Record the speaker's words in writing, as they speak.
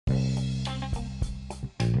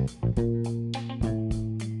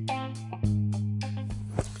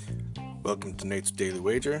Welcome to Nate's Daily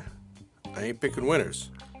Wager. I ain't picking winners,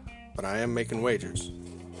 but I am making wagers.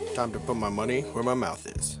 Time to put my money where my mouth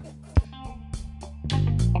is.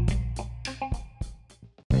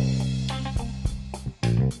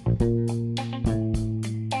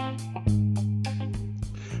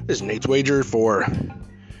 This is Nate's Wager for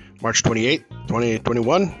March 28th,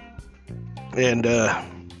 2021. And,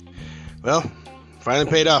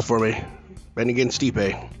 finally paid off for me. Betting against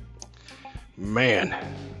Stipe. Man,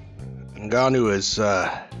 Ngannou is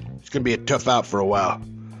it's going to be a tough out for a while.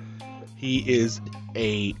 He is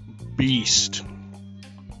a beast.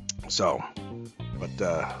 So, but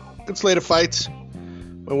good slate of fights.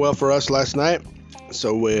 Went well for us last night.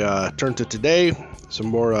 So we turned to today. Some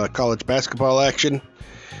more college basketball action.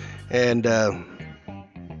 And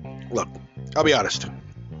look, I'll be honest.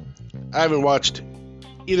 I haven't watched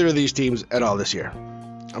either of these teams at all this year.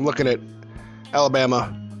 I'm looking at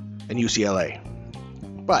Alabama and UCLA.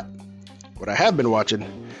 But what I have been watching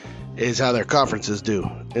is how their conferences do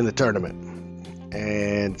in the tournament.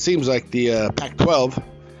 And it seems like the Pac-12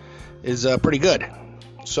 is pretty good.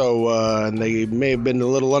 So and they may have been a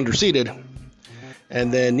little underseeded.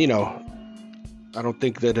 And then, I don't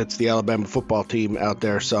think that it's the Alabama football team out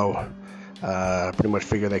there, so pretty much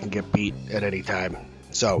figure they can get beat at any time.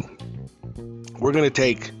 So we're going to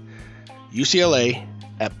take UCLA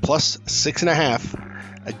at plus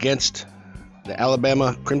 6.5 against the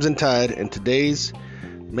Alabama Crimson Tide in today's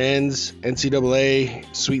men's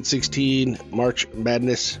NCAA Sweet 16 March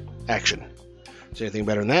Madness action. Is anything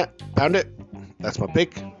better than that? Pound it. That's my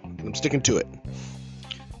pick, and I'm sticking to it.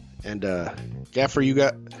 And Gaffer, you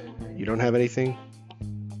don't have anything?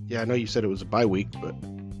 Yeah, I know you said it was a bye week, but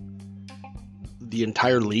the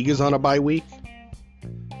entire league is on a bye week?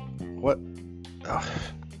 What? Oh.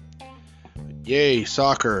 Yay,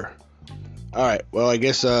 soccer. All right, well, I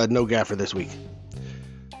guess no Gaffer this week.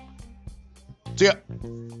 See ya.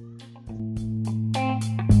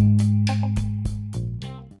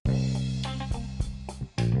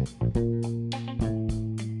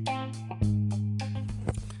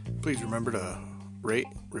 Please remember to rate,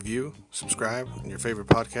 review, subscribe in your favorite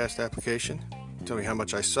podcast application. Tell me how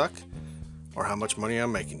much I suck or how much money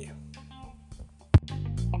I'm making you.